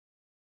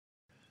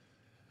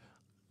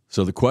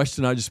So the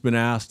question I just been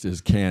asked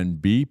is, can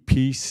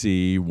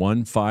BPC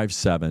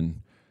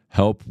 157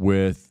 help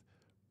with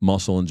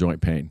muscle and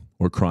joint pain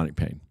or chronic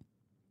pain?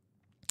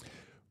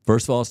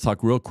 First of all, let's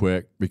talk real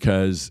quick,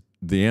 because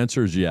the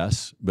answer is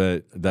yes,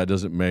 but that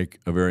doesn't make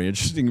a very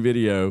interesting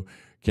video.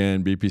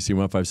 Can BPC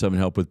 157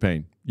 help with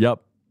pain? Yep.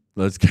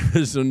 Let's get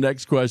to the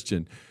next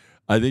question.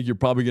 I think you're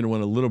probably going to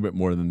want a little bit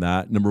more than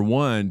that. Number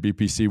one,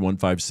 BPC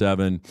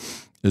 157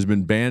 has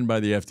been banned by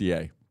the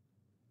FDA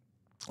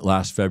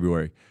last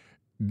February.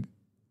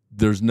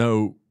 There's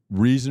no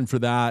reason for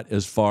that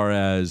as far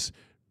as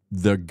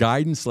the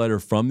guidance letter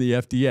from the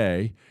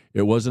FDA.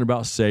 It wasn't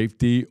about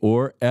safety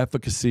or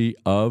efficacy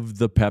of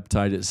the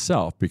peptide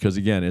itself, because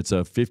again, it's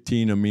a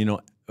 15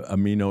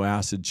 amino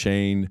acid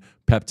chain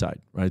peptide,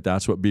 right?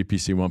 That's what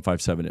BPC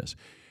 157 is.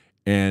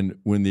 And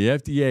when the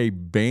FDA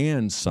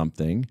banned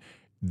something,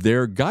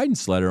 their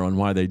guidance letter on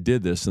why they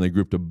did this, and they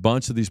grouped a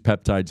bunch of these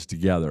peptides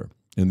together,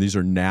 and these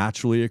are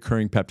naturally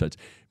occurring peptides.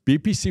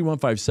 BPC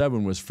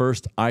 157 was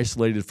first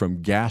isolated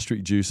from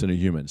gastric juice in a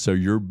human. So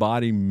your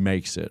body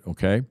makes it,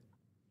 okay?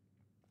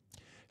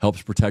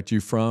 Helps protect you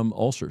from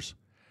ulcers,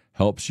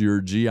 helps your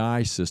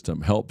GI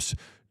system, helps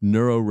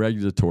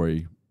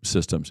neuroregulatory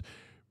systems.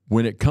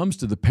 When it comes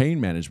to the pain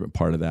management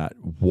part of that,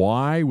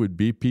 why would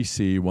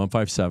BPC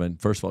 157,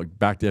 first of all,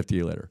 back to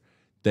FDA letter,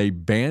 they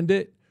banned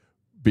it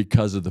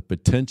because of the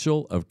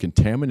potential of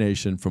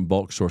contamination from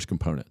bulk source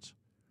components.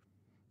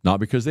 Not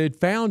because they had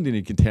found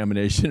any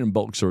contamination in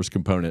bulk source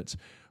components,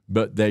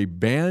 but they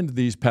banned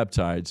these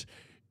peptides,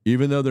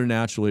 even though they're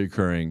naturally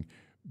occurring,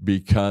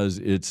 because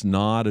it's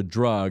not a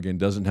drug and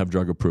doesn't have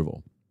drug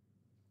approval.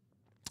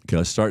 Okay,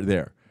 let's start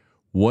there.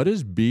 What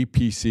does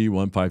BPC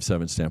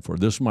 157 stand for?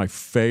 This is my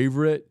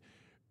favorite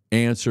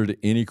answer to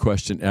any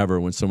question ever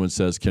when someone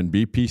says, can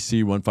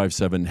BPC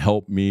 157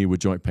 help me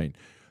with joint pain?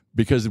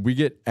 Because we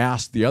get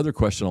asked the other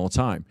question all the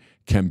time,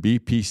 can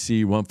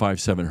BPC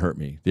 157 hurt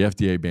me? The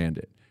FDA banned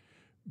it.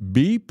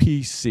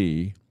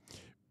 BPC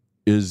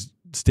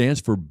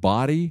stands for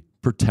Body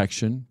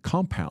Protection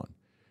Compound.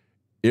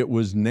 It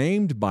was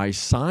named by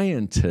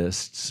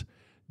scientists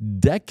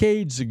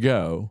decades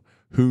ago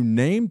who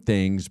named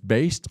things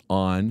based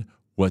on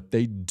what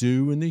they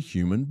do in the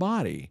human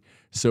body.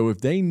 So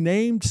if they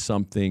named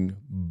something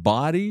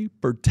Body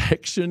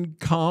Protection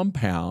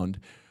Compound,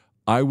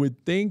 I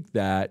would think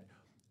that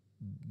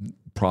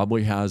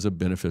probably has a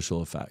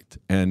beneficial effect.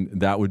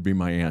 And that would be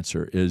my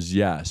answer is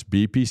yes,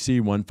 BPC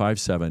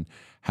 157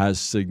 has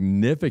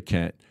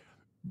significant,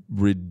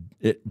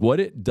 what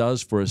it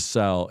does for a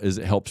cell is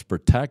it helps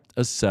protect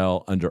a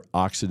cell under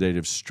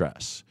oxidative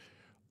stress.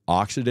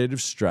 Oxidative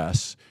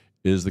stress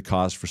is the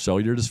cause for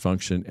cellular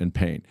dysfunction and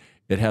pain.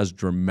 It has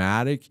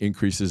dramatic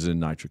increases in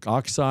nitric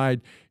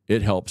oxide.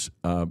 It helps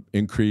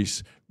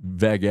increase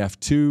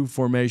VEGF2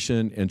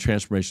 formation and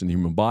transformation in the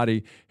human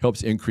body,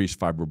 helps increase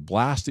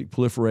fibroblastic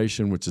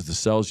proliferation, which is the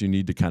cells you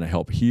need to kind of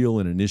help heal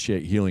and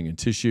initiate healing in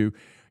tissue.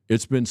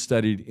 It's been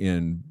studied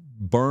in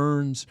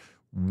burns,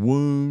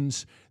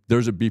 wounds.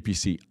 There's a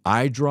BPC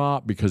eye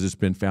drop because it's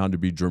been found to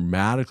be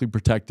dramatically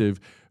protective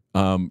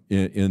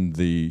in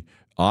the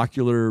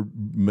ocular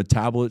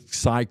metabolic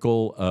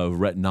cycle of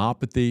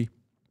retinopathy.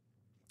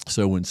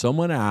 So when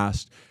someone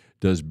asked,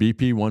 does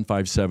BP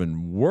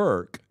 157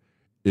 work,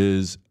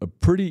 is a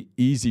pretty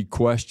easy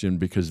question,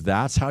 because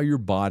that's how your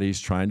body's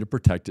trying to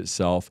protect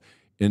itself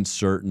in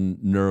certain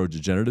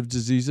neurodegenerative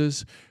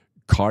diseases,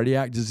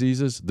 cardiac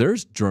diseases.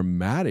 There's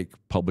dramatic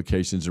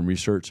publications and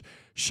research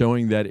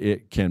showing that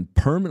it can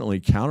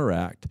permanently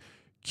counteract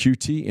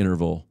QT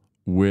interval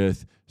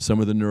with some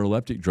of the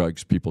neuroleptic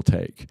drugs people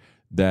take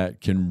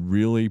that can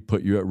really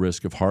put you at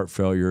risk of heart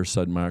failure,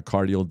 sudden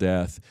myocardial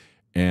death,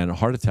 and a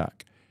heart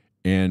attack.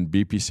 And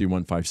BPC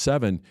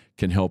 157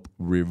 can help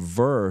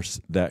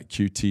reverse that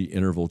QT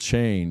interval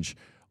change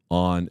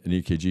on an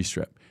EKG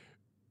strip.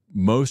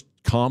 Most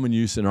common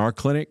use in our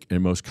clinic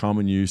and most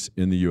common use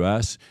in the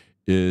US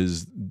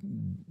is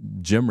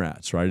gym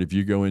rats, right? If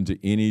you go into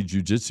any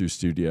jiu-jitsu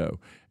studio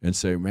and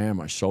say, man,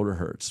 my shoulder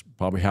hurts,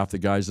 probably half the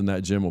guys in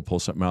that gym will pull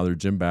something out of their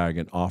gym bag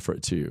and offer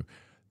it to you.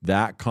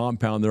 That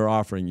compound they're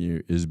offering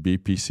you is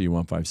BPC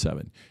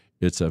 157.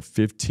 It's a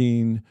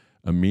 15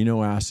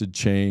 amino acid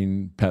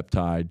chain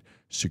peptide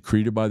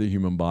secreted by the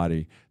human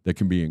body that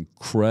can be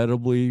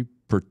incredibly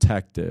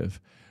protective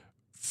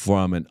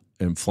from an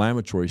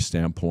inflammatory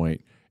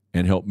standpoint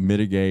and help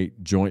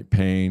mitigate joint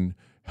pain,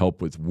 help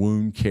with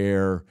wound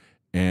care,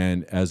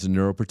 and as a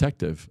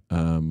neuroprotective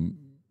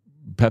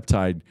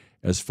peptide.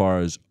 As far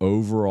as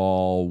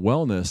overall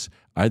wellness,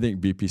 I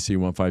think BPC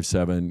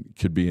 157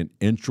 could be an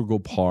integral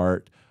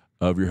part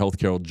of your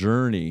healthcare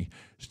journey,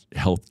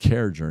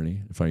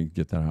 if I can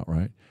get that out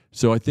right.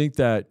 So I think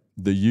that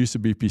the use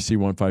of BPC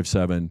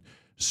 157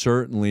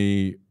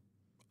 certainly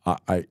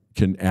I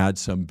can add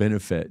some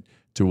benefit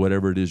to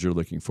whatever it is you're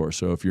looking for.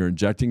 So if you're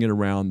injecting it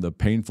around the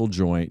painful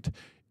joint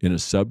in a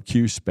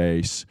sub-Q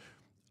space,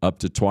 up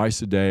to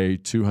twice a day,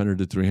 200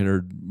 to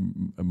 300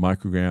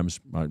 micrograms,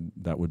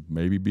 that would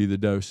maybe be the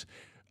dose.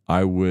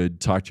 I would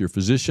talk to your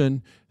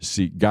physician,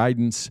 seek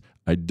guidance.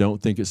 I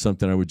don't think it's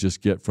something I would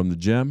just get from the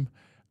gym.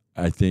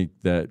 I think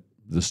that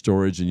the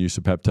storage and use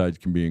of peptides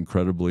can be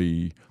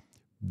incredibly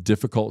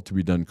difficult to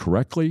be done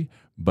correctly,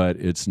 but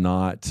it's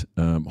not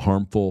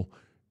harmful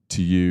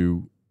to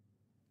you,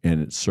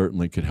 and it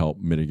certainly could help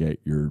mitigate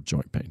your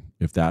joint pain.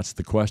 If that's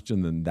the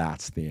question, then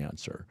that's the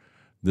answer.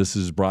 This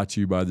is brought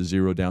to you by the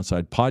Zero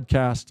Downside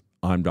Podcast.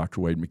 I'm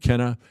Dr. Wade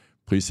McKenna.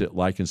 Please hit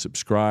like and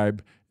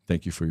subscribe.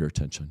 Thank you for your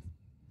attention.